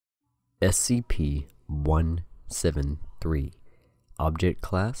SCP-173. Object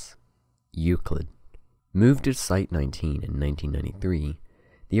Class Euclid. Moved to Site-19 in 1993,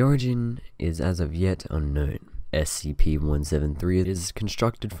 the origin is as of yet unknown. SCP-173 is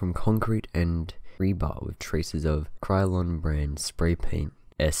constructed from concrete and rebar with traces of Krylon brand spray paint.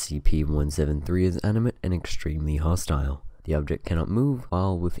 SCP-173 is animate and extremely hostile. The object cannot move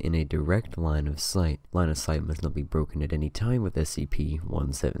while within a direct line of sight. Line of sight must not be broken at any time with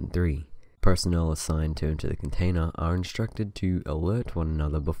SCP-173. Personnel assigned to enter the container are instructed to alert one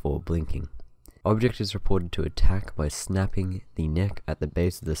another before blinking. Object is reported to attack by snapping the neck at the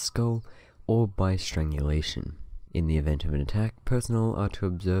base of the skull or by strangulation. In the event of an attack, personnel are to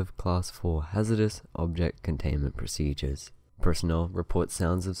observe Class 4 hazardous object containment procedures. Personnel report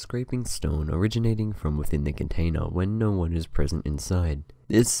sounds of scraping stone originating from within the container when no one is present inside.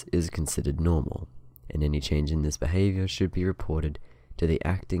 This is considered normal, and any change in this behavior should be reported to the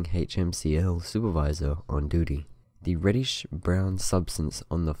acting HMCL supervisor on duty. The reddish-brown substance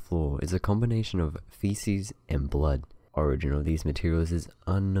on the floor is a combination of feces and blood. Origin of these materials is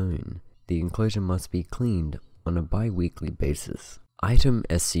unknown. The enclosure must be cleaned on a bi-weekly basis. Item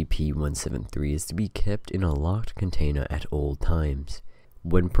SCP-173 is to be kept in a locked container at all times.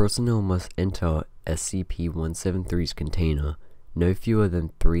 When personnel must enter SCP-173's container, no fewer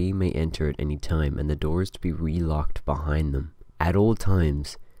than 3 may enter at any time, and the door is to be relocked behind them. At all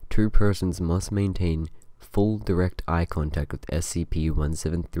times, 2 persons must maintain full direct eye contact with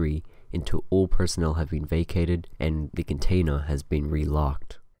SCP-173 until all personnel have been vacated and the container has been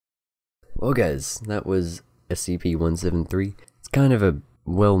relocked. Well guys, that was SCP-173. It's kind of a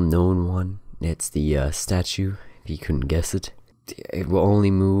well-known one. It's the statue, if you couldn't guess it. It will only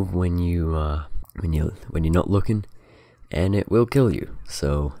move when you're not looking, and it will kill you.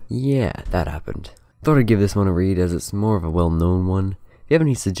 So yeah, that happened. Thought I'd give this one a read as it's more of a well-known one. If you have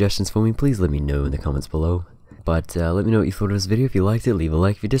any suggestions for me, please let me know in the comments below. But let me know what you thought of this video. If you liked it, leave a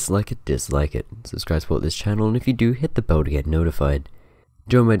like. If you dislike it, dislike it. Subscribe, support this channel, and if you do, hit the bell to get notified.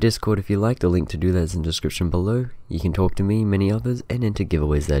 Join my Discord if you like. The link to do that is in the description below. You can talk to me, many others, and enter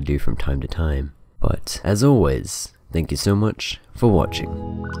giveaways that I do from time to time. But as always, thank you so much for watching.